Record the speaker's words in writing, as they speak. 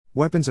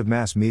Weapons of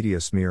Mass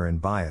Media Smear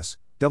and Bias,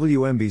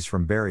 WMBs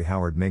from Barry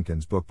Howard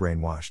Minkin's book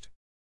Brainwashed.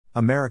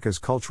 America's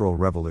Cultural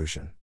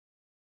Revolution.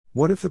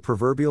 What if the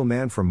proverbial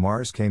man from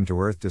Mars came to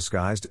Earth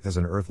disguised as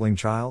an Earthling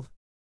child?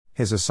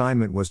 His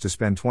assignment was to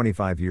spend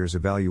 25 years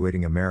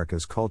evaluating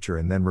America's culture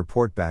and then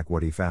report back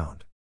what he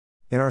found.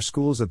 In our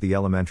schools at the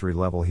elementary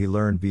level, he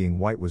learned being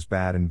white was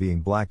bad and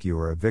being black you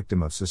are a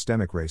victim of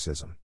systemic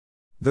racism.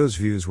 Those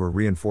views were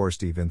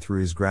reinforced even through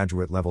his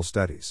graduate level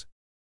studies.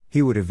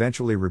 He would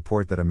eventually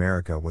report that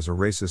America was a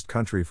racist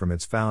country from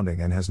its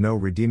founding and has no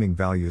redeeming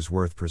values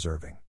worth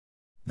preserving.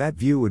 That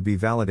view would be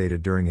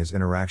validated during his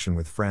interaction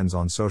with friends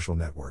on social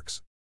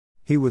networks.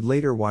 He would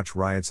later watch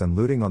riots and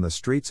looting on the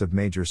streets of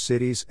major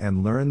cities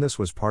and learn this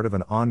was part of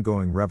an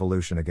ongoing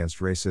revolution against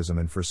racism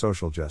and for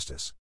social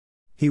justice.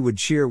 He would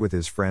cheer with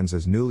his friends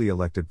as newly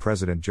elected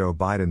President Joe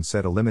Biden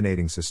said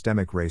eliminating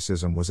systemic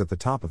racism was at the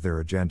top of their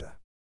agenda.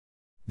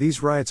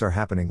 These riots are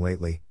happening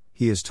lately,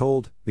 he is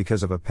told,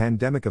 because of a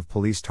pandemic of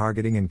police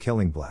targeting and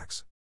killing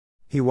blacks.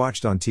 He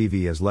watched on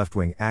TV as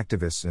left-wing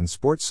activists and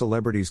sports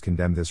celebrities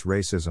condemned this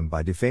racism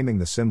by defaming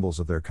the symbols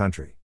of their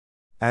country.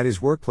 At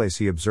his workplace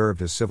he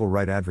observed as civil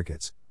rights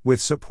advocates,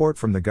 with support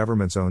from the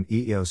government's own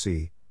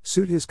EEOC,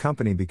 sued his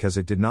company because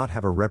it did not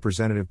have a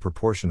representative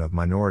proportion of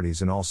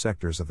minorities in all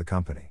sectors of the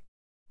company.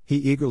 He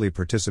eagerly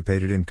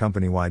participated in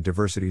company-wide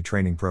diversity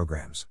training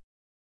programs.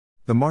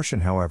 The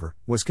Martian, however,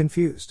 was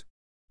confused.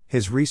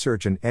 His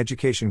research and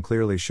education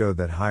clearly showed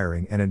that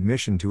hiring and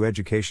admission to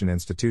education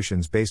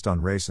institutions based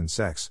on race and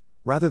sex,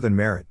 rather than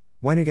merit,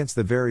 went against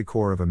the very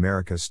core of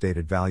America's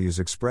stated values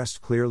expressed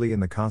clearly in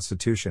the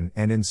Constitution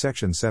and in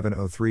Section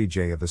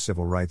 703J of the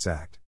Civil Rights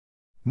Act.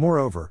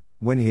 Moreover,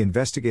 when he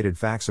investigated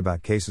facts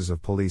about cases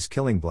of police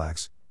killing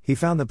blacks, he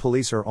found the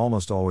police are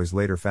almost always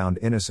later found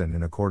innocent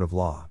in a court of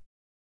law.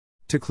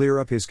 To clear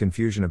up his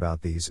confusion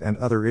about these and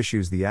other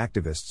issues the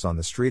activists on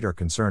the street are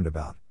concerned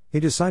about, he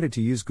decided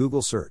to use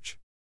Google search.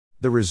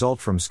 The result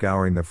from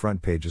scouring the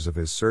front pages of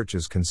his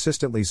searches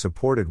consistently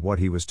supported what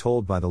he was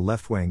told by the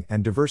left-wing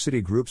and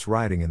diversity groups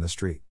rioting in the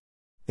street.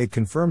 It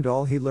confirmed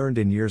all he learned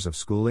in years of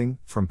schooling,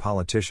 from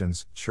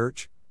politicians,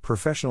 church,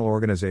 professional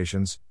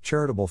organizations,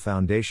 charitable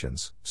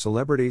foundations,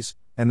 celebrities,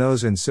 and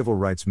those in civil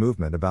rights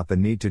movement about the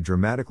need to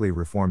dramatically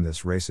reform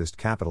this racist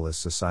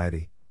capitalist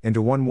society into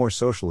one more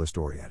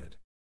socialist-oriented.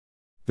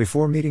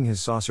 Before meeting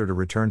his saucer to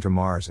return to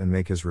Mars and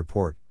make his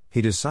report,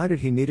 he decided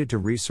he needed to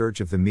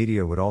research if the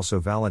media would also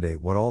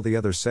validate what all the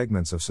other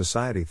segments of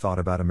society thought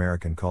about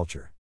American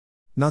culture.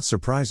 Not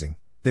surprising,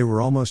 they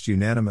were almost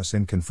unanimous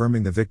in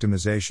confirming the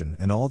victimization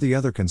and all the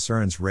other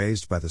concerns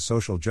raised by the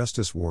social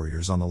justice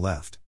warriors on the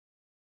left.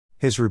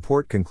 His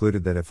report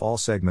concluded that if all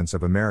segments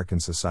of American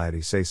society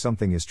say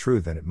something is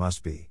true, then it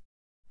must be.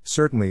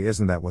 Certainly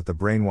isn't that what the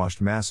brainwashed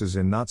masses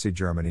in Nazi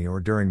Germany or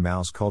during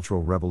Mao's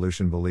Cultural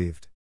Revolution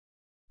believed.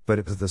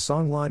 But as the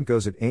song line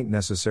goes, it ain't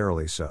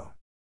necessarily so.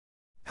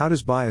 How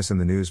does bias in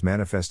the news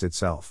manifest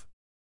itself?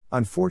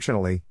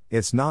 Unfortunately,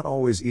 it's not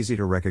always easy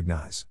to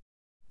recognize.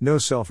 No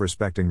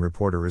self-respecting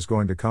reporter is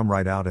going to come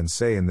right out and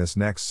say in this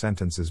next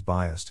sentence is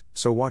biased,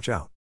 so watch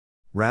out.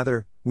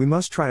 Rather, we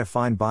must try to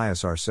find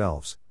bias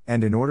ourselves,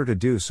 and in order to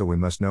do so we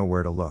must know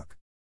where to look.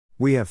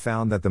 We have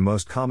found that the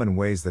most common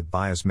ways that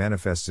bias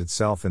manifests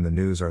itself in the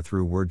news are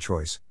through word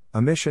choice,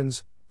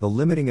 omissions, the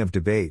limiting of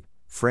debate,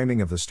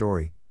 framing of the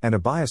story, and a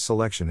biased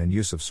selection and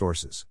use of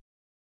sources.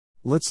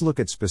 Let's look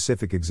at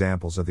specific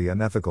examples of the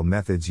unethical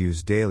methods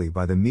used daily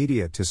by the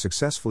media to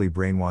successfully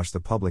brainwash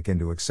the public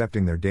into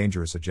accepting their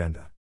dangerous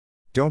agenda.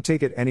 Don't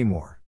take it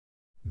anymore.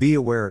 Be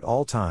aware at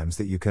all times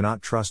that you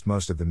cannot trust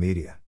most of the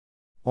media.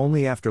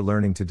 Only after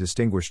learning to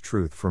distinguish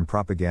truth from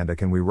propaganda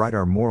can we right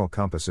our moral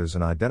compasses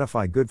and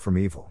identify good from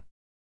evil.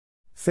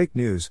 Fake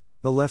news,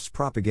 the left's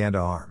propaganda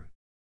arm.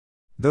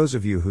 Those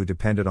of you who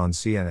depended on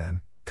CNN,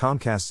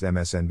 Comcast's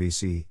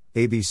MSNBC,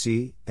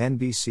 ABC,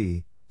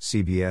 NBC,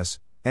 CBS,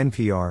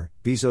 NPR,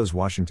 Bezos'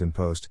 Washington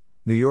Post,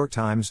 New York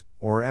Times,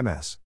 or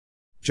MS.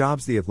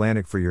 Jobs The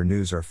Atlantic for your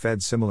news are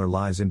fed similar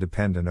lies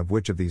independent of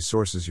which of these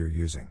sources you're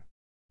using.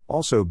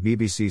 Also,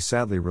 BBC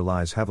sadly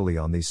relies heavily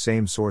on these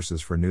same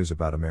sources for news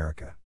about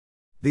America.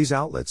 These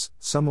outlets,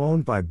 some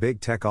owned by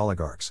big tech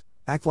oligarchs,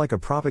 act like a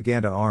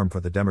propaganda arm for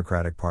the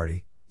Democratic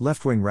Party,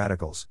 left-wing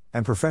radicals,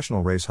 and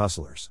professional race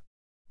hustlers.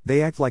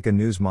 They act like a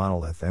news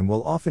monolith and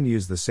will often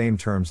use the same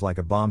terms like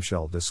a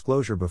bombshell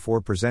disclosure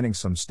before presenting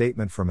some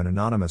statement from an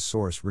anonymous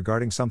source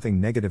regarding something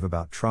negative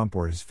about Trump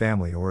or his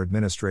family or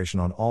administration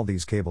on all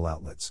these cable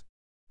outlets.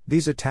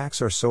 These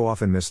attacks are so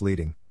often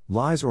misleading,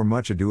 lies or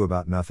much ado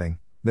about nothing,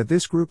 that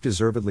this group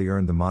deservedly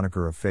earned the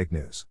moniker of fake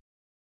news.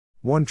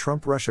 1.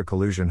 Trump-Russia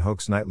collusion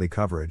hoax nightly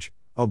coverage,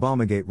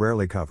 Obamagate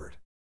rarely covered.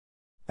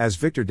 As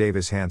Victor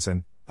Davis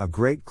Hanson, a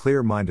great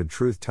clear-minded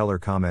truth-teller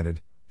commented,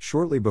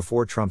 shortly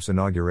before Trump's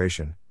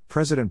inauguration,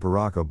 President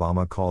Barack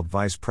Obama called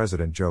Vice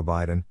President Joe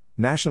Biden,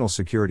 National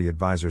Security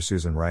Advisor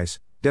Susan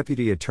Rice,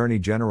 Deputy Attorney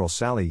General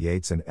Sally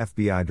Yates and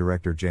FBI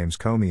Director James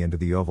Comey into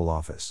the Oval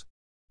Office.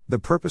 The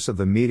purpose of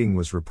the meeting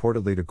was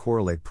reportedly to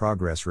correlate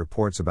progress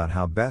reports about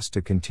how best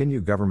to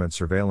continue government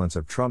surveillance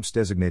of Trump's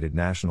designated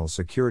National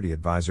Security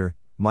Advisor,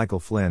 Michael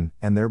Flynn,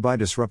 and thereby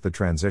disrupt the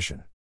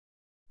transition.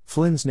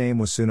 Flynn's name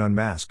was soon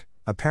unmasked,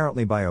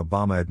 apparently by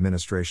Obama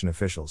administration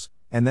officials,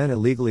 and then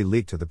illegally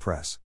leaked to the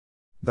press.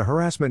 The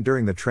harassment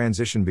during the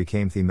transition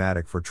became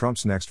thematic for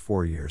Trump's next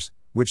 4 years,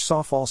 which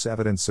saw false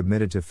evidence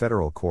submitted to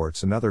federal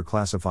courts and other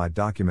classified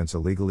documents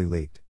illegally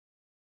leaked.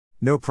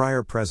 No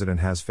prior president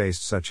has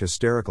faced such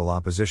hysterical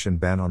opposition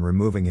bent on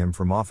removing him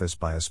from office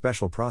by a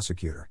special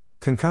prosecutor,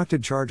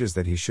 concocted charges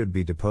that he should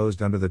be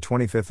deposed under the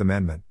 25th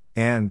Amendment,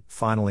 and,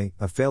 finally,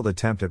 a failed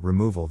attempt at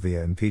removal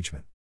via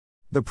impeachment.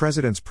 The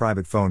president's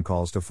private phone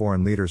calls to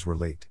foreign leaders were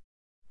leaked.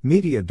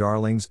 Media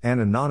darlings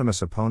and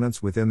anonymous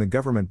opponents within the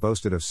government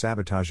boasted of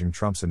sabotaging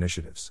Trump's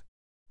initiatives.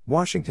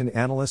 Washington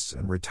analysts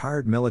and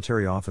retired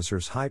military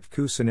officers hyped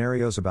coup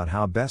scenarios about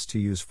how best to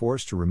use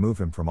force to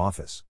remove him from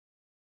office.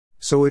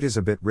 So it is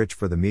a bit rich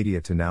for the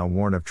media to now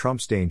warn of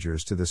Trump's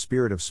dangers to the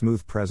spirit of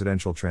smooth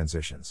presidential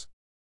transitions.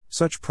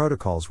 Such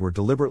protocols were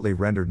deliberately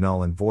rendered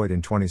null and void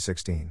in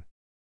 2016.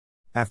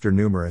 After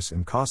numerous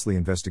and costly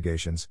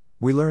investigations,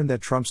 we learned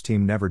that Trump's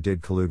team never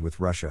did collude with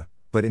Russia,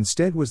 but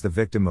instead was the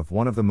victim of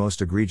one of the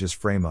most egregious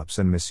frame-ups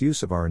and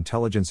misuse of our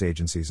intelligence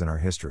agencies in our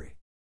history.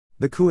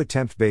 The coup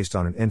attempt, based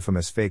on an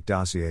infamous fake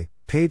dossier,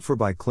 paid for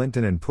by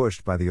Clinton and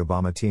pushed by the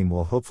Obama team,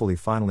 will hopefully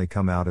finally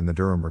come out in the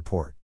Durham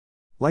report.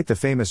 Like the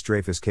famous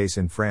Dreyfus case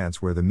in France,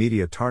 where the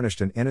media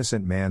tarnished an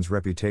innocent man's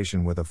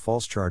reputation with a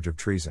false charge of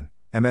treason,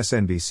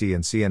 MSNBC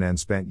and CNN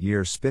spent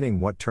years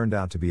spinning what turned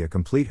out to be a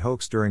complete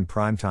hoax during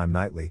primetime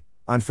nightly,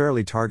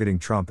 unfairly targeting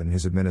Trump and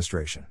his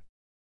administration.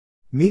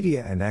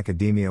 Media and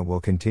academia will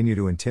continue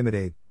to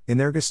intimidate, in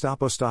their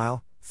Gestapo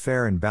style,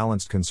 fair and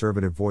balanced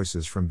conservative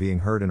voices from being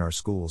heard in our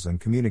schools and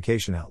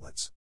communication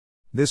outlets.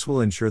 This will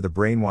ensure the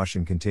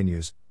brainwashing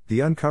continues,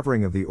 the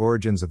uncovering of the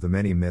origins of the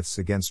many myths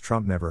against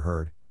Trump never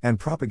heard, and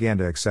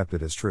propaganda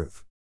accepted as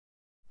truth.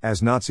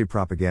 As Nazi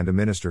propaganda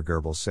minister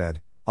Goebbels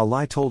said, "A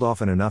lie told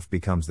often enough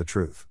becomes the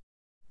truth."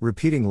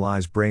 Repeating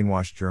lies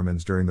brainwashed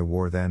Germans during the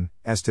war then,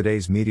 as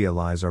today's media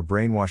lies are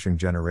brainwashing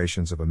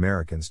generations of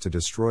Americans to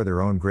destroy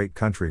their own great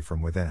country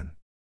from within.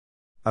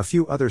 A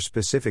few other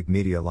specific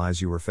media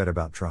lies you were fed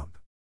about Trump.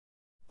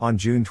 On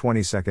June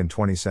 22,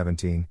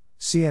 2017,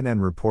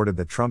 CNN reported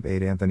that Trump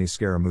aide Anthony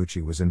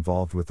Scaramucci was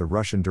involved with the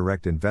Russian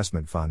Direct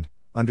Investment Fund,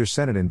 under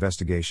Senate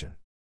investigation.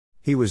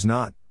 He was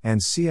not,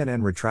 and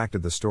CNN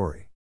retracted the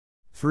story.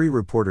 3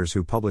 reporters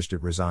who published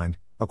it resigned,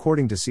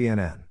 according to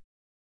CNN.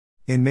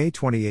 In May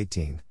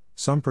 2018,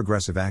 some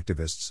progressive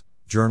activists,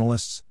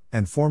 journalists,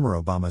 and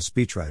former Obama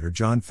speechwriter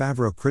Jon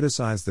Favreau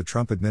criticized the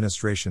Trump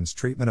administration's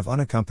treatment of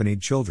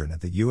unaccompanied children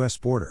at the U.S.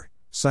 border,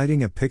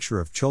 citing a picture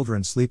of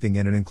children sleeping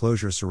in an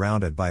enclosure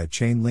surrounded by a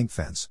chain-link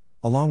fence,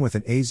 along with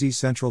an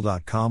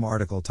azcentral.com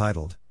article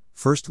titled,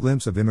 "First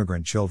Glimpse of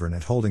Immigrant Children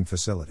at Holding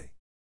Facility."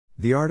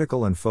 The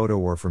article and photo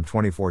were from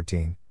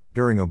 2014,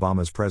 during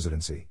Obama's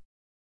presidency.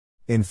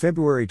 In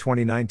February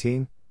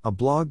 2019, a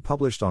blog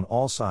published on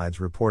All Sides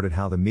reported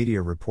how the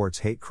media reports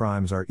hate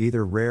crimes are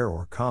either rare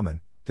or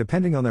common,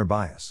 depending on their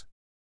bias.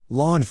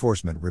 Law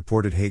enforcement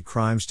reported hate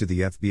crimes to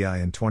the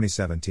FBI in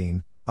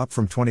 2017, up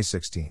from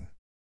 2016.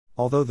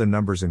 Although the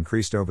numbers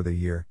increased over the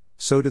year,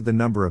 so did the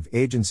number of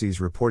agencies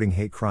reporting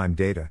hate crime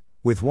data,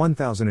 with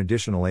 1,000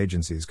 additional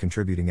agencies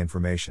contributing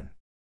information.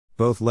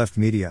 Both left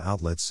media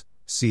outlets,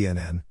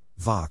 CNN,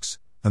 Vox,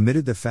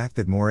 omitted the fact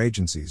that more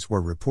agencies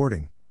were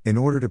reporting, in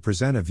order to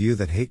present a view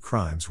that hate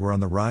crimes were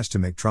on the rise to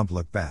make Trump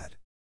look bad.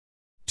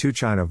 2.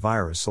 China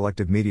virus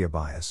selective media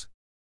bias.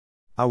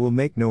 I will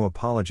make no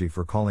apology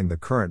for calling the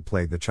current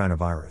plague the China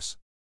virus.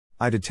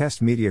 I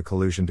detest media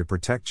collusion to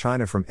protect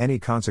China from any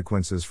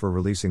consequences for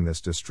releasing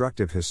this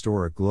destructive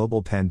historic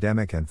global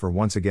pandemic and for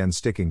once again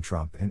sticking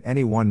Trump and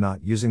anyone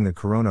not using the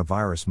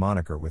coronavirus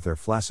moniker with their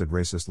flaccid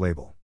racist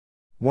label.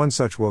 One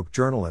such woke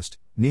journalist,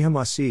 Neha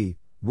Masih,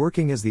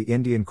 working as the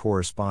Indian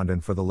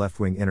correspondent for the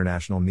left-wing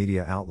international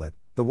media outlet,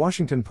 The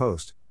Washington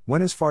Post,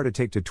 went as far to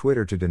take to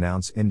Twitter to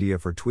denounce India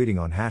for tweeting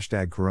on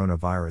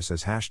 #coronavirus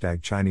as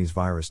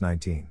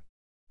 #ChineseVirus19.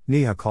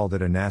 Neha called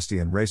it a nasty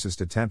and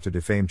racist attempt to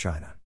defame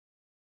China.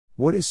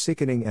 What is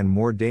sickening and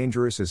more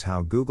dangerous is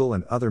how Google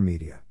and other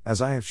media,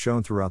 as I have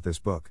shown throughout this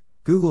book,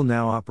 Google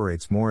now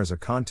operates more as a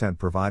content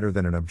provider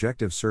than an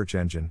objective search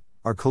engine,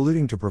 are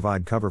colluding to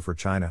provide cover for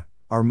China,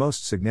 our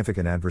most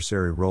significant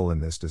adversary role in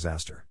this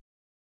disaster.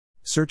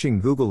 Searching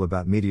Google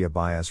about media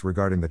bias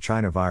regarding the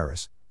China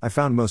virus, I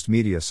found most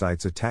media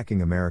sites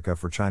attacking America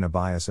for China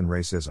bias and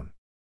racism.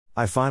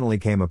 I finally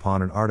came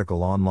upon an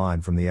article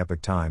online from the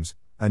Epoch Times,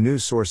 a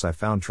news source I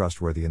found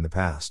trustworthy in the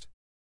past.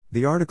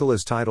 The article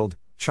is titled,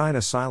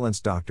 "China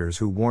Silenced Doctors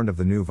Who Warned of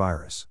the New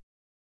Virus."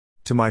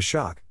 To my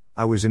shock,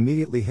 I was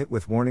immediately hit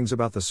with warnings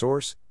about the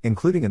source,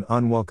 including an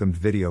unwelcomed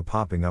video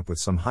popping up with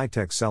some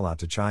high-tech sellout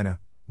to China,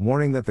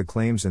 warning that the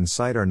claims in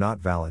sight are not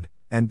valid,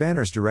 and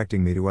banners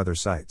directing me to other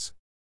sites.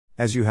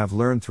 As you have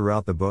learned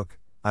throughout the book,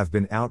 I've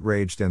been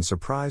outraged and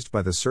surprised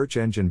by the search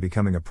engine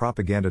becoming a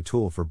propaganda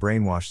tool for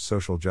brainwashed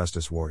social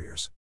justice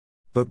warriors.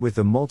 But with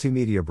the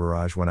multimedia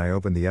barrage when I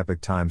opened the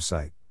Epoch Times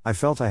site, I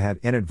felt I had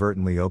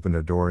inadvertently opened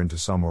a door into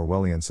some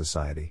Orwellian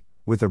society,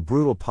 with a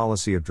brutal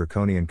policy of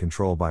draconian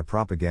control by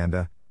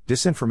propaganda,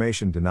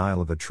 disinformation,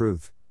 denial of the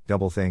truth,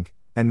 doublethink,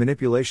 and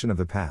manipulation of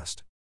the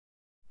past.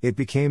 It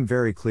became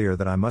very clear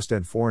that I must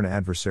add foreign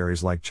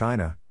adversaries like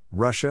China,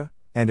 Russia,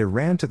 and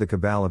Iran to the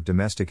cabal of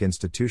domestic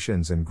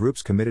institutions and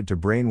groups committed to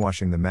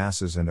brainwashing the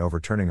masses and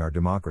overturning our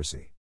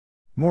democracy.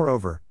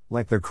 Moreover,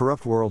 like the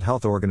corrupt World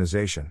Health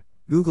Organization,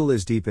 Google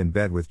is deep in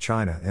bed with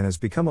China and has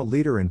become a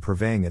leader in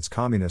purveying its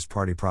Communist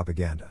Party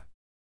propaganda.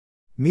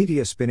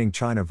 Media spinning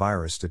China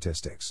virus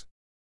statistics.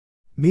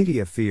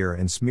 Media fear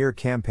and smear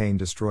campaign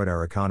destroyed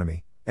our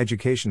economy,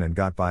 education, and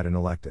got Biden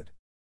elected.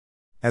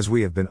 As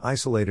we have been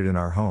isolated in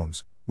our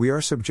homes, we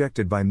are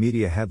subjected by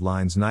media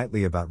headlines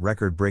nightly about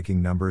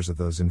record-breaking numbers of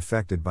those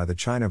infected by the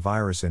China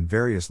virus in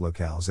various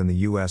locales in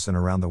the US and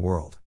around the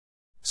world.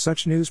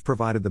 Such news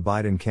provided the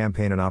Biden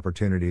campaign an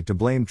opportunity to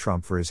blame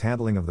Trump for his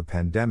handling of the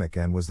pandemic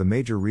and was the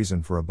major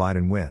reason for a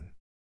Biden win.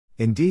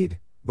 Indeed,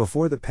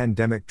 before the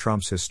pandemic,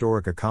 Trump's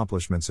historic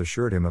accomplishments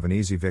assured him of an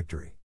easy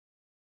victory.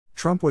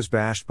 Trump was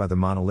bashed by the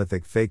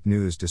monolithic fake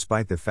news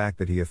despite the fact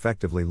that he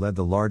effectively led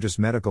the largest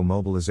medical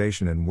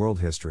mobilization in world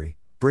history,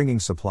 bringing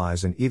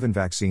supplies and even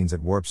vaccines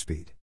at warp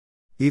speed.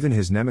 Even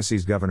his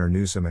nemesis Governor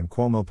Newsom and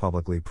Cuomo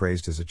publicly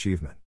praised his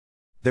achievement.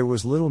 There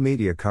was little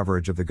media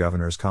coverage of the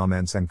governor's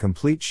comments, and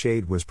complete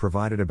shade was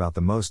provided about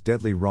the most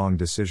deadly wrong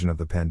decision of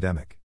the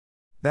pandemic.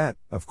 That,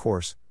 of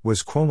course,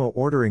 was Cuomo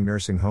ordering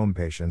nursing home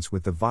patients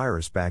with the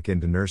virus back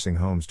into nursing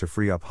homes to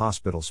free up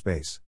hospital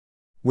space.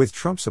 With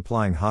Trump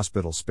supplying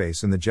hospital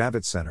space in the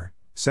Javits Center,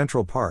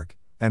 Central Park,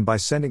 and by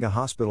sending a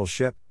hospital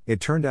ship, it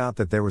turned out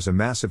that there was a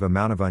massive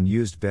amount of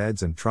unused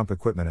beds and Trump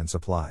equipment and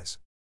supplies.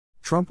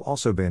 Trump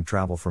also banned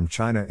travel from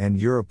China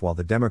and Europe while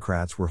the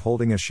Democrats were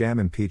holding a sham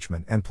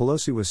impeachment, and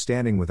Pelosi was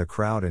standing with a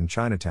crowd in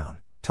Chinatown,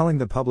 telling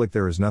the public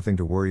there is nothing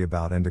to worry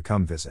about and to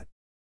come visit.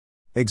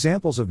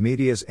 Examples of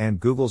media's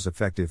and Google's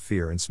effective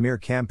fear and smear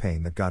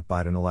campaign that got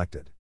Biden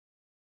elected.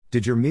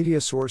 Did your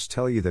media source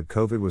tell you that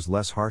COVID was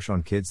less harsh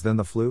on kids than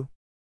the flu?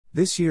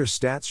 This year's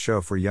stats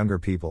show for younger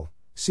people,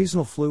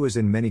 seasonal flu is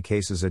in many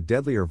cases a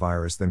deadlier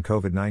virus than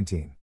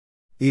COVID-19.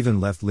 Even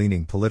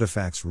left-leaning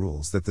PolitiFact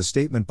rules that the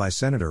statement by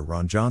Senator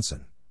Ron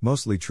Johnson,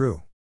 mostly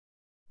true.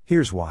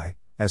 Here's why: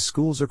 as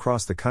schools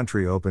across the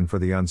country open for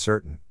the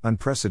uncertain,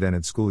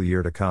 unprecedented school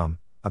year to come,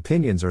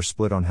 opinions are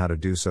split on how to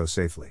do so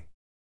safely.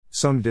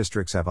 Some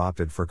districts have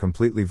opted for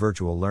completely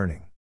virtual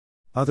learning.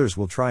 Others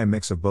will try a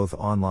mix of both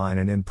online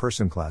and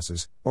in-person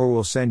classes, or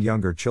will send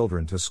younger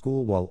children to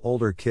school while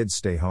older kids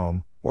stay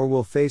home, or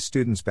will phase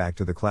students back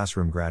to the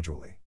classroom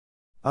gradually.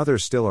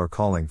 Others still are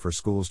calling for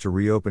schools to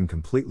reopen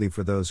completely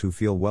for those who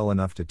feel well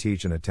enough to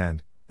teach and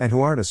attend, and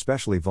who aren't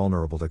especially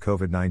vulnerable to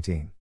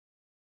COVID-19.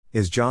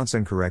 Is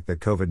Johnson correct that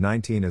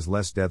COVID-19 is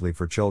less deadly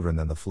for children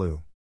than the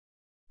flu?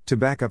 To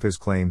back up his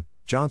claim,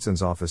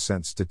 Johnson's office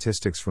sent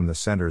statistics from the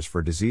Centers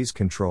for Disease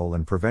Control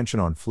and Prevention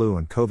on flu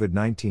and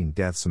COVID-19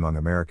 deaths among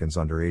Americans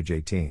under age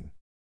 18.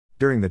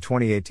 During the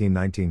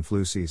 2018-19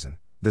 flu season,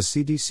 the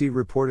CDC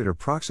reported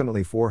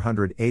approximately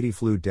 480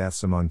 flu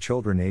deaths among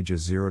children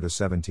ages 0 to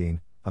 17,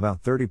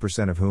 about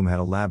 30% of whom had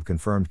a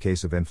lab-confirmed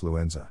case of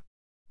influenza.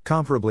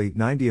 Comparably,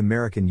 90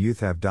 American youth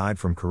have died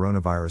from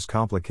coronavirus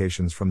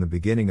complications from the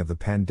beginning of the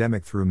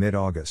pandemic through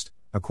mid-August,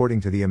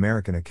 according to the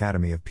American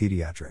Academy of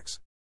Pediatrics.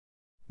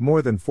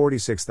 More than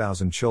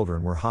 46,000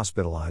 children were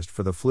hospitalized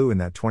for the flu in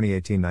that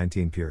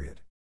 2018-19 period.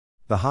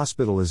 The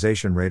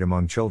hospitalization rate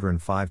among children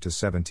 5 to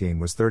 17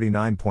 was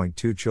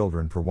 39.2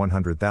 children per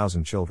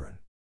 100,000 children.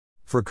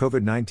 For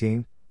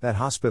COVID-19, that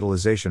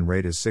hospitalization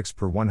rate is 6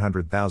 per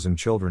 100,000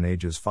 children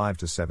ages 5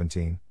 to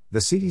 17, the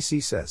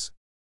CDC says.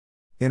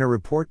 In a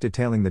report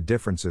detailing the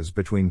differences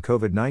between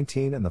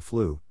COVID-19 and the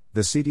flu,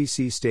 the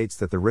CDC states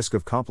that the risk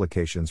of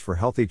complications for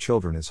healthy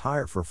children is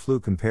higher for flu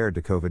compared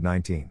to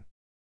COVID-19.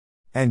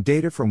 And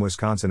data from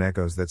Wisconsin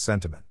echoes that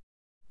sentiment.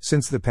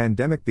 Since the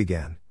pandemic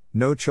began,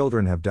 no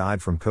children have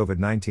died from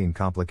COVID-19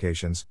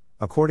 complications,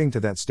 according to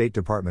that State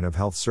Department of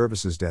Health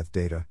Services death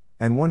data,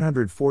 and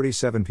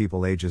 147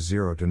 people ages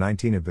 0 to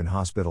 19 have been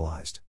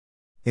hospitalized.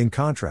 In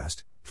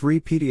contrast,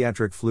 3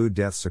 pediatric flu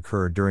deaths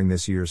occurred during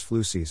this year's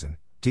flu season,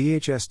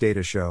 DHS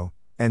data show,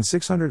 and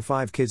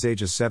 605 kids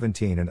ages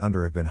 17 and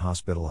under have been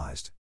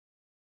hospitalized.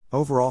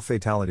 Overall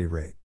fatality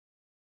rate.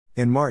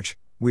 In March,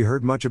 we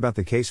heard much about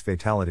the case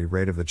fatality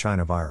rate of the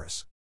China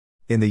virus.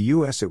 In the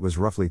US it was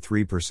roughly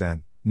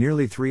 3%,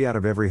 nearly 3 out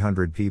of every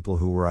 100 people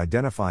who were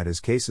identified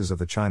as cases of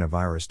the China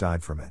virus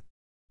died from it.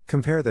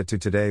 Compare that to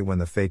today when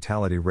the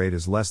fatality rate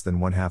is less than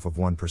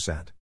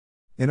 0.5%.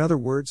 In other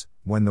words,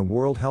 when the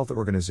World Health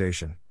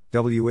Organization,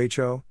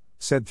 WHO,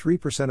 said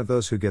 3% of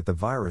those who get the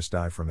virus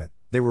die from it,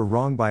 they were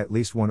wrong by at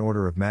least one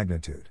order of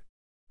magnitude.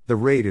 The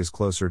rate is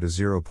closer to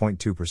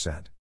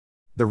 0.2%.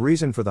 The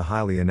reason for the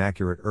highly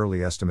inaccurate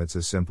early estimates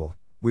is simple: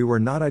 we were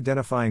not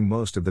identifying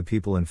most of the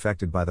people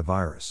infected by the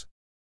virus.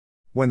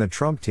 When the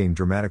Trump team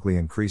dramatically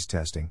increased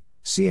testing,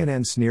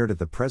 CNN sneered at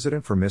the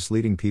president for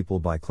misleading people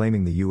by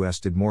claiming the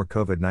US did more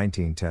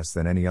COVID-19 tests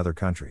than any other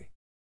country.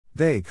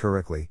 They,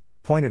 correctly,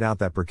 pointed out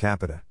that per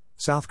capita,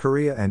 South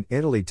Korea and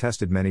Italy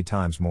tested many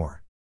times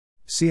more.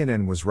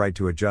 CNN was right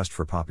to adjust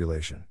for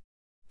population.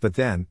 But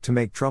then, to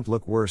make Trump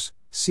look worse,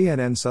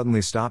 CNN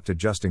suddenly stopped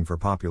adjusting for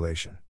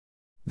population.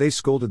 They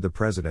scolded the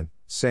president,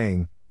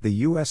 saying, the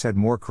US had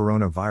more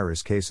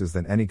coronavirus cases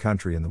than any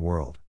country in the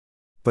world.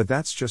 But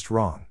that's just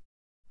wrong.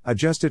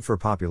 Adjusted for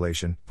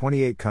population,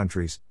 28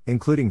 countries,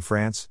 including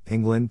France,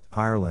 England,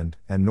 Ireland,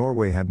 and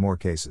Norway had more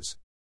cases.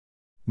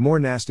 More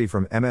nasty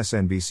from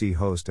MSNBC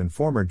host and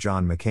former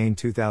John McCain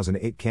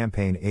 2008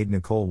 campaign aide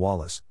Nicole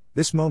Wallace.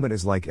 This moment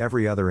is like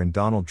every other in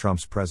Donald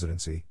Trump's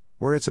presidency,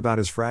 where it's about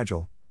his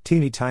fragile,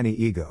 teeny-tiny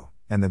ego,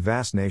 and the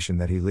vast nation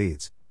that he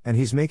leads, and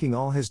he's making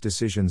all his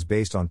decisions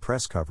based on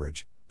press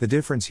coverage. The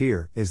difference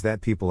here is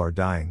that people are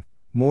dying.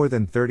 More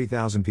than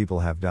 30,000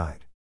 people have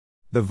died.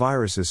 The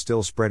virus is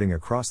still spreading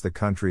across the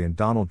country, and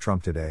Donald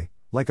Trump today,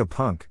 like a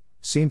punk,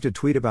 seemed to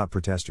tweet about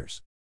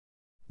protesters.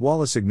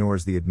 Wallace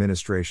ignores the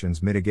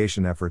administration's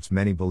mitigation efforts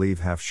many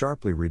believe have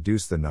sharply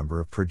reduced the number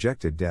of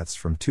projected deaths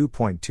from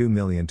 2.2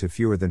 million to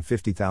fewer than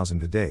 50,000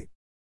 to date.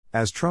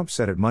 As Trump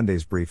said at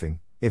Monday's briefing,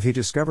 if he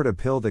discovered a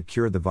pill that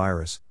cured the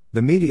virus,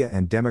 the media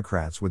and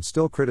Democrats would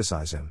still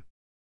criticize him.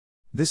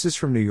 This is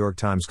from New York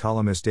Times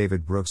columnist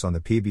David Brooks on the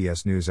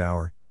PBS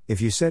NewsHour. If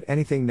you said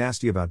anything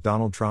nasty about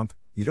Donald Trump,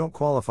 you don't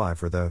qualify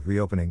for the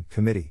reopening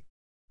committee.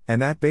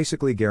 And that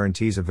basically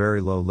guarantees a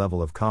very low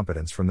level of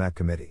competence from that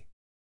committee.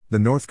 The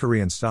North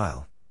Korean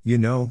style,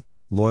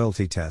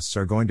 loyalty tests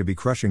are going to be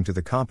crushing to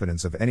the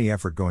competence of any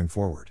effort going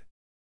forward.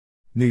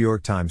 New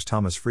York Times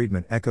Thomas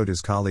Friedman echoed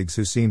his colleagues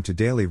who seem to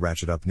daily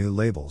ratchet up new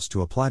labels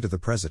to apply to the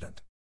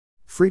president.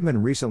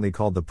 Friedman recently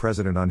called the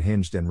president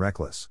unhinged and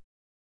reckless.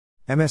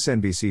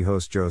 MSNBC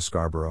host Joe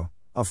Scarborough,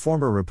 a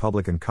former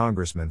Republican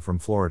congressman from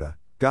Florida,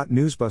 got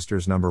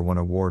Newsbusters #1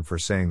 award for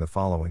saying the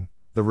following: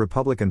 the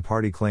Republican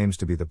Party claims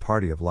to be the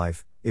party of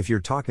life, if you're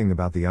talking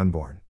about the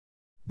unborn.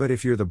 But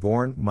if you're the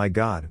born, my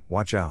God,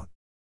 watch out.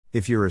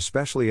 If you're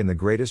especially in the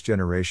greatest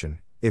generation,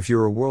 if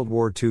you're a World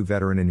War II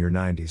veteran in your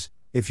 90s,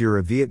 if you're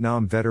a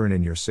Vietnam veteran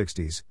in your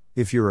 60s,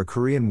 if you're a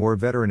Korean War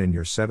veteran in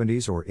your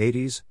 70s or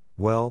 80s,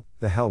 well,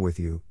 the hell with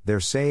you. They're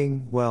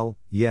saying, well,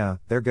 yeah,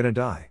 they're gonna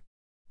die.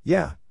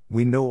 Yeah,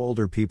 we know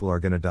older people are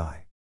gonna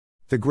die.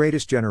 The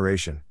greatest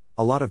generation,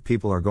 a lot of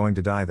people are going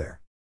to die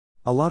there.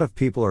 A lot of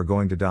people are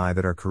going to die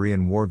that are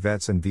Korean War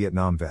vets and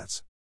Vietnam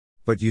vets.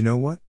 But you know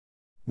what?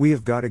 We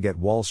have got to get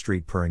Wall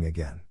Street purring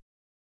again.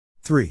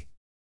 3.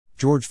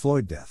 George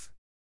Floyd death.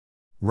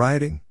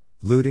 Rioting,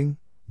 looting,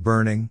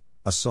 burning,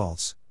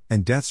 assaults,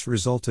 and deaths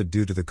resulted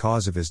due to the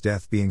cause of his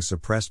death being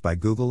suppressed by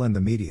Google and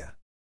the media.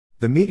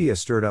 The media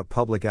stirred up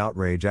public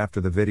outrage after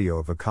the video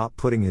of a cop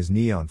putting his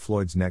knee on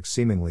Floyd's neck,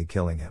 seemingly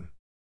killing him.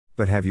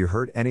 But have you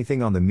heard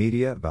anything on the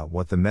media about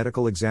what the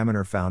medical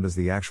examiner found as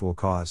the actual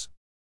cause?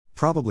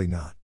 Probably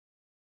not.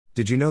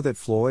 Did you know that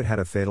Floyd had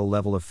a fatal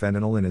level of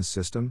fentanyl in his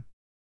system?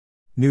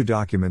 New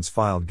documents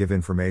filed give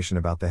information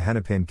about the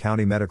Hennepin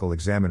County Medical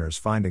Examiner's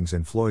findings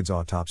in Floyd's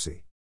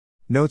autopsy.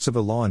 Notes of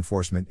a law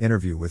enforcement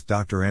interview with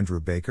Dr. Andrew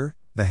Baker,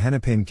 the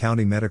Hennepin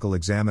County Medical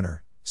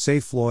Examiner, say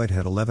Floyd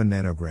had 11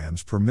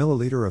 nanograms per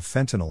milliliter of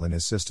fentanyl in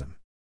his system.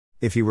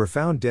 If he were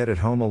found dead at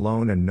home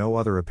alone and no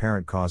other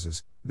apparent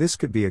causes, this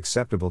could be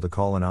acceptable to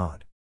call an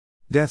odd.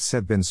 Deaths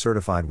have been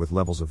certified with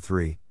levels of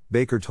 3,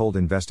 Baker told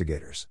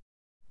investigators.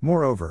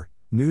 Moreover,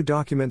 new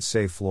documents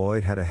say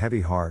Floyd had a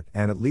heavy heart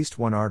and at least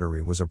one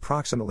artery was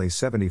approximately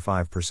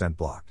 75%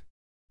 blocked.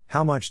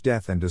 How much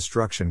death and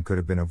destruction could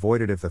have been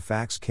avoided if the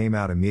facts came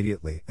out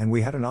immediately and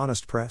we had an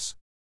honest press?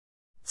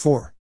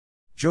 4.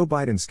 Joe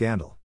Biden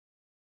scandal.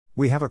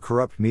 We have a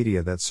corrupt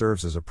media that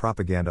serves as a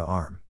propaganda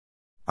arm.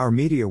 Our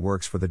media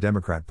works for the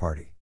Democrat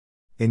Party.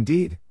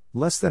 Indeed,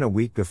 less than a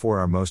week before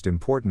our most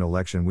important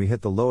election we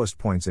hit the lowest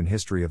points in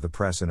history of the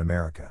press in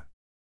America.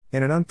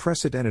 In an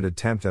unprecedented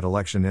attempt at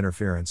election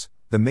interference,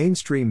 the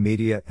mainstream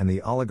media and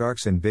the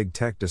oligarchs in big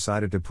tech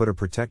decided to put a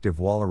protective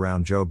wall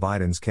around Joe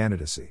Biden's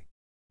candidacy.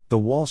 The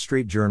Wall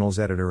Street Journal's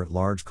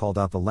editor-at-large called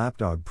out the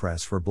lapdog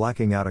press for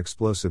blacking out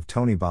explosive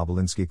Tony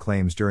Bobulinski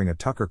claims during a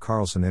Tucker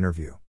Carlson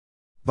interview.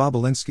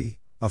 Bobulinski,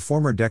 a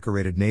former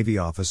decorated Navy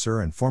officer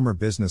and former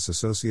business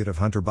associate of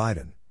Hunter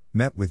Biden,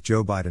 met with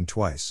Joe Biden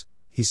twice.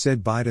 He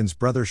said Biden's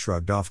brother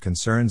shrugged off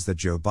concerns that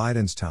Joe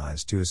Biden's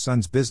ties to his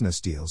son's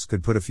business deals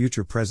could put a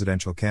future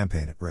presidential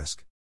campaign at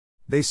risk.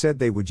 They said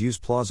they would use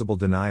plausible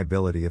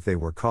deniability if they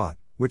were caught,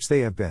 which they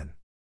have been.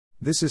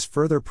 This is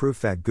further proof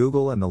that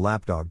Google and the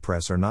lapdog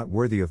press are not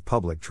worthy of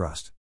public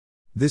trust.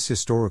 This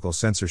historical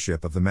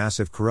censorship of the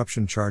massive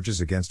corruption charges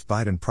against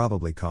Biden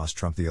probably cost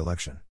Trump the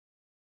election.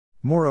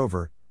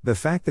 Moreover, the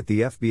fact that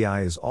the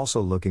FBI is also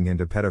looking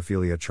into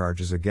pedophilia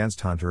charges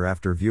against Hunter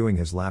after viewing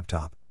his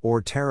laptop, or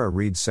Tara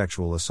Reade's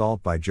sexual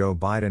assault by Joe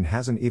Biden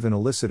hasn't even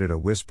elicited a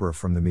whisper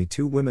from the Me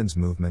Too women's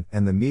movement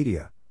and the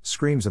media,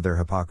 screams of their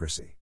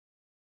hypocrisy.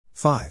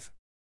 5.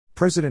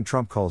 President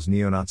Trump calls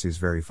neo-Nazis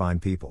very fine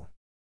people.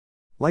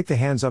 Like the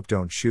hands up,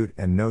 don't shoot,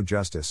 and no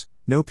justice,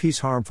 no peace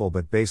harmful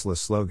but baseless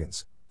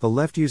slogans, the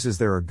left uses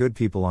there are good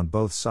people on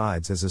both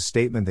sides as a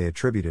statement they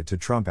attributed to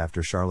Trump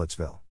after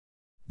Charlottesville.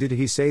 Did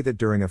he say that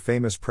during a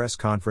famous press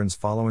conference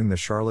following the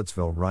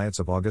Charlottesville riots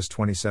of August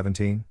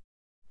 2017?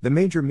 The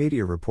major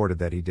media reported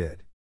that he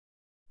did.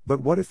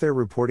 But what if their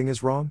reporting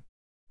is wrong?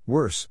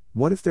 Worse,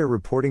 what if their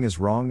reporting is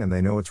wrong and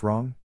they know it's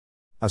wrong?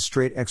 A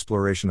straight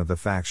exploration of the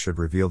facts should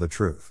reveal the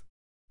truth.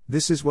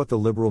 This is what the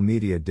liberal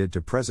media did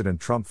to President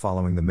Trump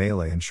following the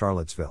melee in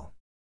Charlottesville.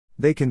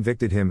 They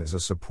convicted him as a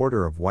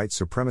supporter of white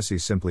supremacy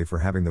simply for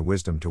having the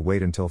wisdom to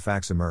wait until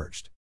facts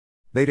emerged.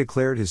 They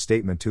declared his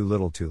statement too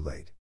little too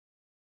late.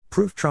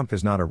 Proof Trump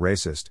is not a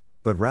racist,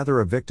 but rather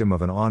a victim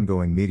of an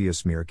ongoing media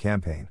smear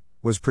campaign,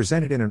 was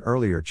presented in an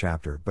earlier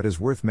chapter but is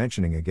worth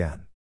mentioning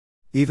again.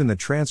 Even the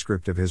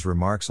transcript of his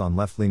remarks on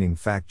left-leaning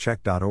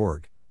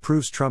factcheck.org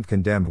proves Trump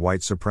condemned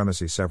white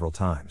supremacy several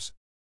times.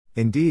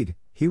 Indeed,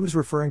 he was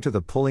referring to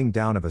the pulling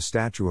down of a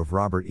statue of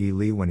Robert E.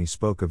 Lee when he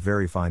spoke of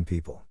very fine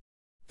people.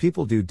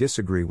 People do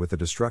disagree with the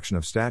destruction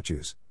of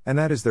statues, and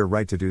that is their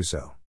right to do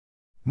so.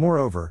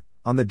 Moreover,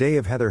 on the day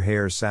of Heather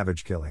Heyer's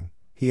savage killing,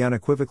 he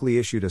unequivocally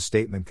issued a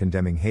statement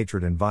condemning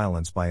hatred and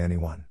violence by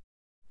anyone.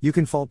 You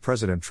can fault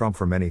President Trump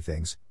for many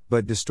things,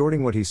 but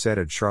distorting what he said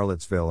at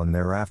Charlottesville and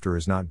thereafter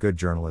is not good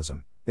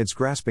journalism, it's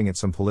grasping at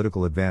some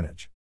political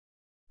advantage.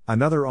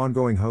 Another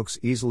ongoing hoax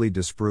easily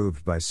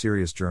disproved by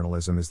serious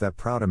journalism is that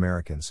proud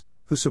Americans,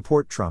 who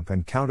support Trump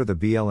and counter the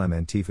BLM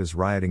Antifa's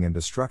rioting and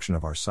destruction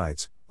of our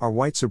sites, are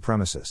white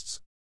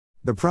supremacists.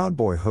 The Proud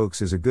Boy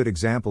hoax is a good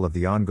example of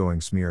the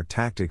ongoing smear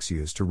tactics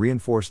used to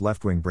reinforce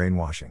left-wing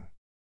brainwashing.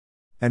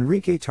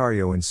 Enrique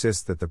Tarrio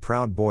insists that the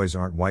Proud Boys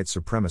aren't white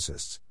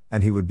supremacists,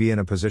 and he would be in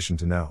a position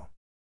to know.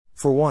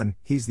 For one,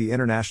 he's the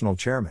international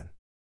chairman.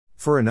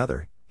 For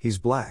another, he's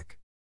black.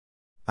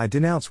 I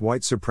denounce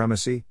white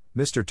supremacy,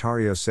 Mr.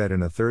 Tarrio said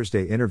in a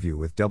Thursday interview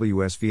with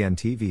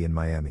WSVN-TV in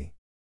Miami.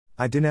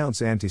 I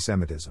denounce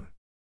anti-Semitism.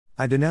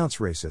 I denounce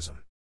racism.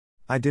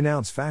 I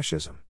denounce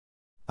fascism.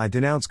 I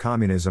denounce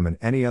communism and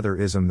any other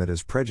ism that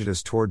is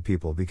prejudiced toward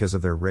people because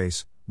of their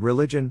race,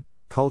 religion,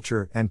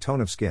 culture, and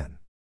tone of skin.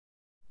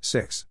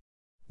 6.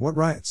 What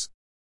riots?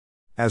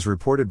 As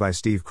reported by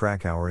Steve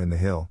Krakauer in The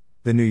Hill,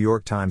 the New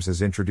York Times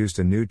has introduced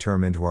a new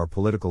term into our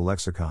political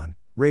lexicon,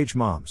 rage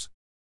moms.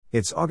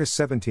 Its August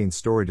 17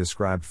 story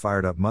described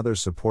fired-up mothers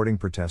supporting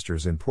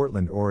protesters in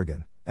Portland,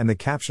 Oregon, and the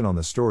caption on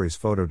the story's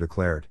photo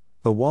declared,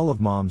 "The wall of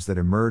moms that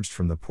emerged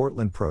from the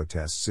Portland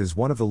protests is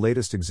one of the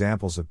latest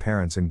examples of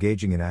parents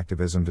engaging in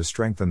activism to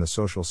strengthen the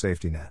social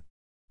safety net."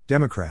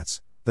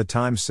 Democrats, the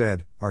Times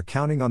said, are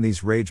counting on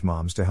these rage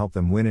moms to help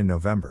them win in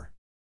November.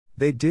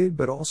 They did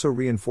but also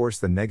reinforce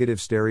the negative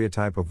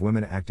stereotype of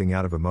women acting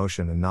out of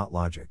emotion and not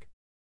logic.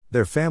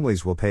 Their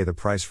families will pay the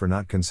price for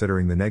not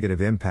considering the negative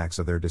impacts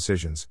of their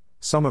decisions,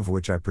 some of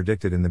which I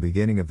predicted in the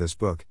beginning of this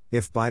book,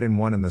 if Biden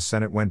won and the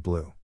Senate went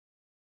blue.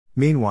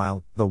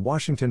 Meanwhile, the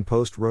Washington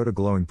Post wrote a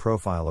glowing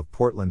profile of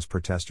Portland's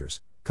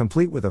protesters,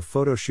 complete with a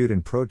photo shoot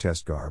in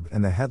protest garb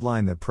and the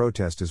headline that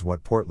protest is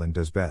what Portland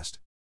does best.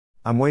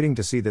 I'm waiting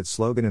to see that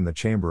slogan in the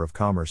Chamber of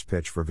Commerce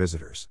pitch for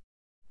visitors.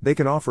 They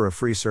can offer a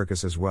free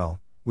circus as well,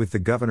 with the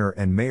governor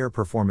and mayor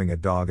performing a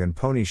dog and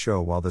pony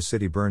show while the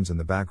city burns in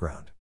the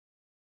background.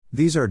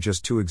 These are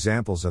just two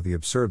examples of the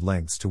absurd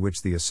lengths to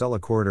which the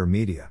Acela Corridor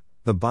media,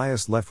 the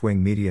biased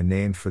left-wing media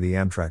named for the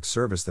Amtrak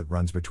service that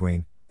runs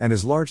between, and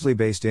is largely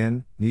based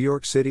in, New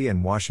York City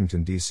and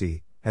Washington,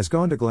 D.C., has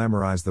gone to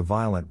glamorize the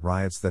violent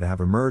riots that have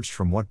emerged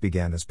from what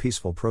began as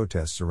peaceful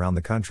protests around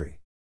the country.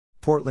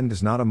 Portland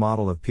is not a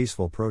model of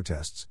peaceful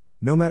protests,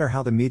 no matter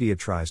how the media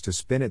tries to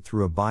spin it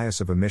through a bias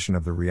of omission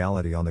of the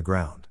reality on the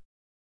ground.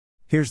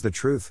 Here's the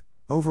truth: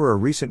 over a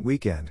recent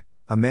weekend,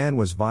 a man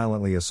was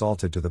violently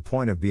assaulted to the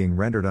point of being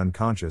rendered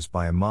unconscious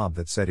by a mob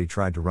that said he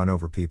tried to run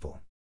over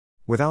people.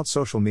 Without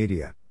social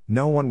media,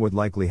 no one would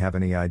likely have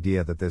any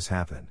idea that this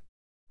happened.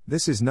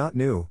 This is not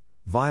new.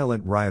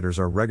 Violent rioters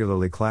are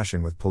regularly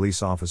clashing with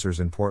police officers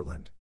in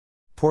Portland.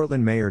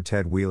 Portland Mayor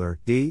Ted Wheeler,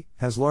 D.,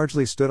 has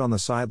largely stood on the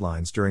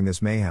sidelines during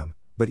this mayhem,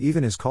 but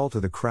even his call to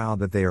the crowd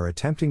that they are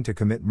attempting to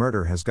commit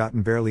murder has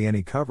gotten barely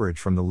any coverage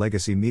from the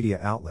legacy media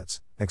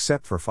outlets,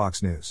 except for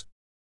Fox News.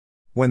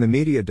 When the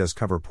media does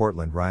cover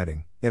Portland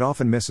rioting, it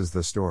often misses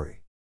the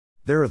story.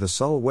 There are the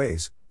subtle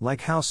ways,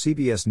 like how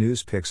CBS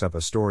News picks up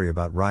a story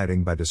about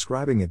rioting by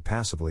describing it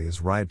passively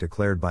as riot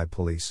declared by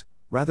police,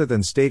 rather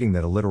than stating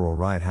that a literal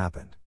riot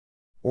happened.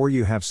 Or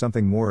you have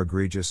something more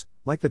egregious,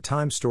 like the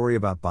Times story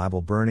about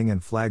Bible burning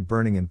and flag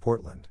burning in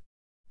Portland.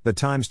 The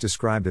Times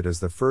described it as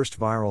the first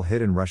viral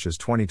hit in Russia's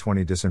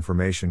 2020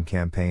 disinformation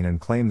campaign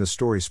and claimed the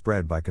story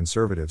spread by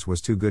conservatives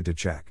was too good to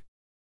check.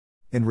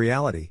 In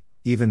reality,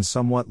 even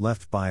somewhat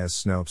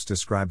left-biased Snopes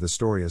described the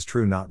story as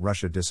true, not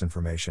Russia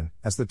disinformation,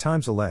 as the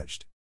Times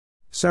alleged.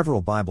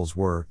 Several Bibles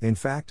were, in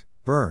fact,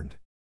 burned.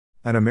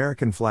 An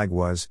American flag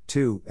was,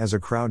 too, as a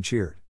crowd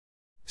cheered.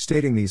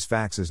 Stating these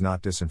facts is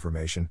not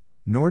disinformation,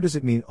 nor does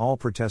it mean all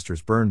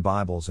protesters burned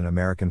Bibles and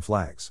American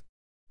flags.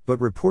 But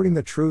reporting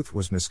the truth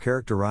was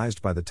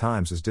mischaracterized by the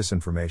Times as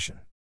disinformation.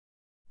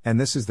 And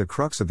this is the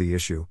crux of the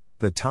issue: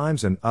 the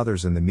Times and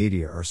others in the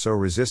media are so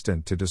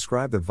resistant to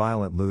describe the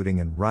violent looting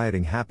and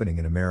rioting happening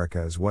in America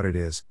as what it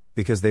is,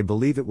 because they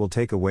believe it will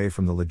take away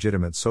from the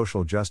legitimate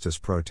social justice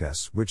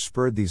protests which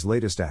spurred these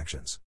latest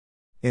actions.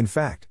 In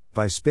fact,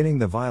 by spinning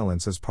the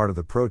violence as part of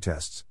the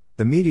protests,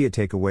 the media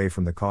take away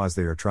from the cause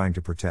they are trying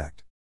to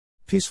protect.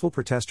 Peaceful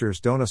protesters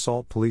don't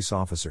assault police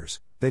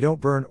officers, they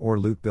don't burn or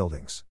loot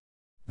buildings.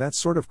 That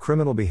sort of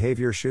criminal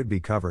behavior should be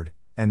covered,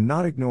 and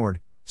not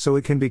ignored, so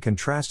it can be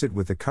contrasted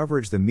with the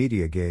coverage the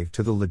media gave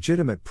to the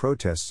legitimate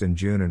protests in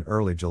June and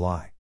early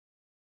July.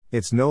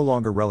 It's no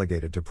longer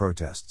relegated to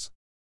protests.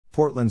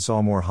 Portland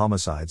saw more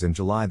homicides in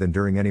July than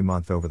during any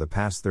month over the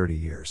past 30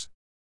 years.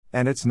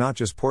 And it's not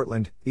just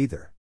Portland,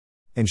 either.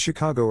 In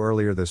Chicago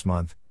earlier this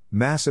month,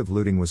 massive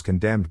looting was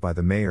condemned by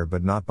the mayor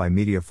but not by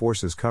media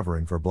forces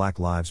covering for Black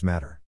Lives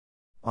Matter.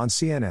 On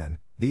CNN,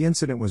 the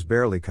incident was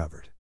barely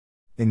covered.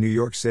 In New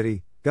York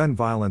City, gun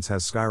violence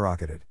has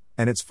skyrocketed,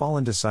 and it's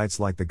fallen to sites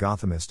like The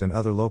Gothamist and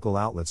other local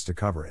outlets to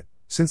cover it,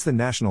 since the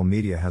national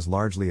media has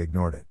largely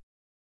ignored it.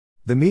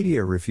 The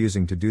media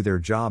refusing to do their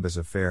job as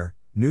a fair,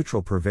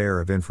 neutral purveyor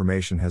of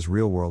information has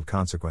real-world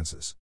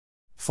consequences.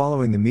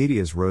 Following the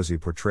media's rosy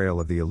portrayal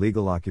of the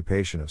illegal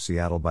occupation of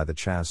Seattle by the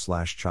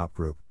Chaz/Chop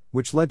group,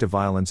 which led to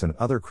violence and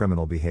other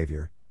criminal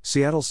behavior,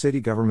 Seattle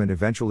city government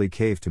eventually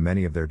caved to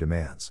many of their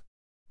demands.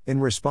 In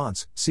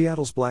response,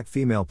 Seattle's black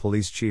female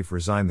police chief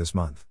resigned this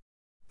month.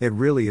 It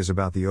really is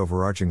about the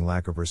overarching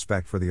lack of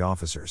respect for the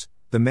officers,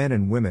 the men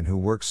and women who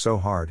work so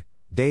hard,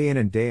 day in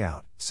and day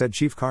out, said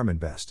Chief Carmen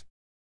Best.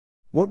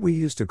 What we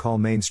used to call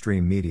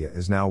mainstream media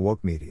is now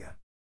woke media.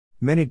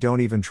 Many don't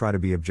even try to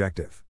be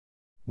objective.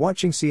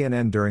 Watching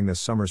CNN during this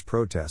summer's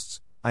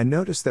protests, I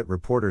noticed that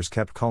reporters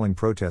kept calling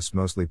protests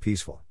mostly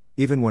peaceful,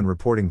 even when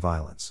reporting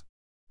violence.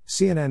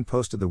 CNN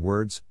posted the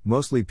words,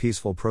 "mostly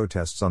peaceful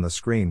protests" on the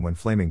screen when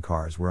flaming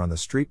cars were on the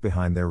street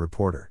behind their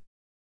reporter.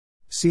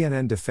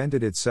 CNN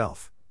defended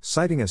itself,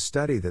 citing a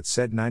study that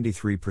said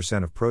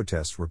 93% of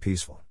protests were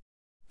peaceful.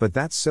 But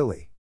that's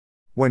silly.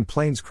 When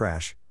planes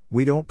crash,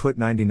 we don't put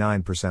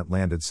 99%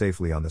 landed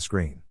safely on the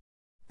screen.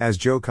 As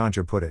Joe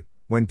Concha put it,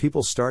 when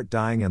people start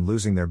dying and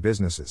losing their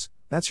businesses,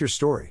 that's your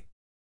story.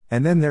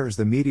 And then there is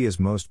the media's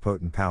most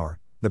potent power,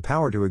 the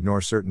power to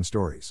ignore certain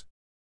stories.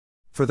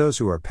 For those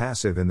who are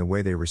passive in the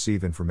way they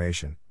receive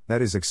information,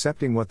 that is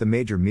accepting what the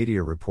major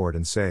media report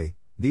and say,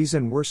 these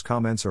and worse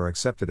comments are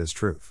accepted as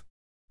truth.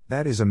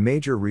 That is a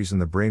major reason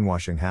the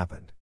brainwashing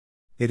happened.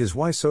 It is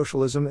why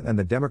socialism and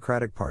the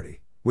Democratic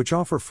Party, which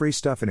offer free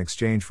stuff in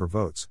exchange for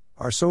votes,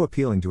 are so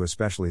appealing to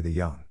especially the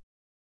young.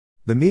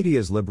 The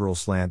media's liberal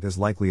slant is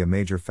likely a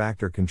major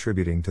factor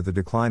contributing to the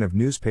decline of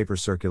newspaper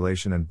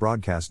circulation and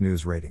broadcast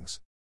news ratings.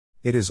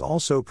 It is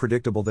also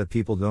predictable that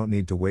people don't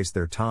need to waste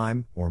their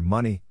time, or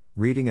money,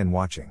 reading and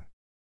watching.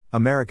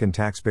 American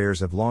taxpayers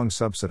have long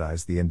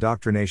subsidized the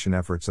indoctrination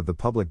efforts of the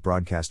Public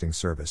Broadcasting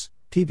Service,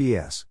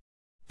 PBS.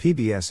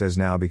 PBS has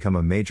now become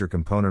a major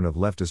component of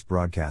leftist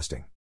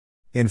broadcasting.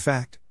 In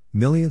fact,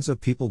 millions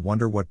of people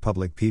wonder what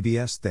public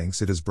PBS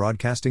thinks it is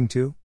broadcasting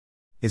to.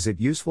 Is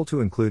it useful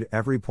to include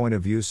every point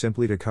of view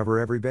simply to cover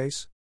every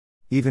base?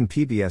 Even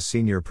PBS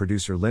senior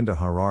producer Linda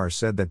Harar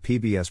said that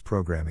PBS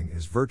programming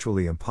is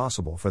virtually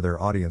impossible for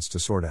their audience to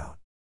sort out.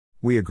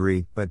 We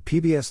agree, but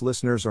PBS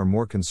listeners are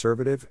more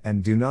conservative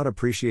and do not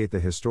appreciate the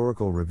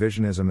historical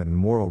revisionism and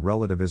moral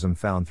relativism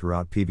found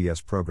throughout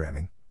PBS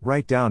programming,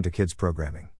 right down to kids programming.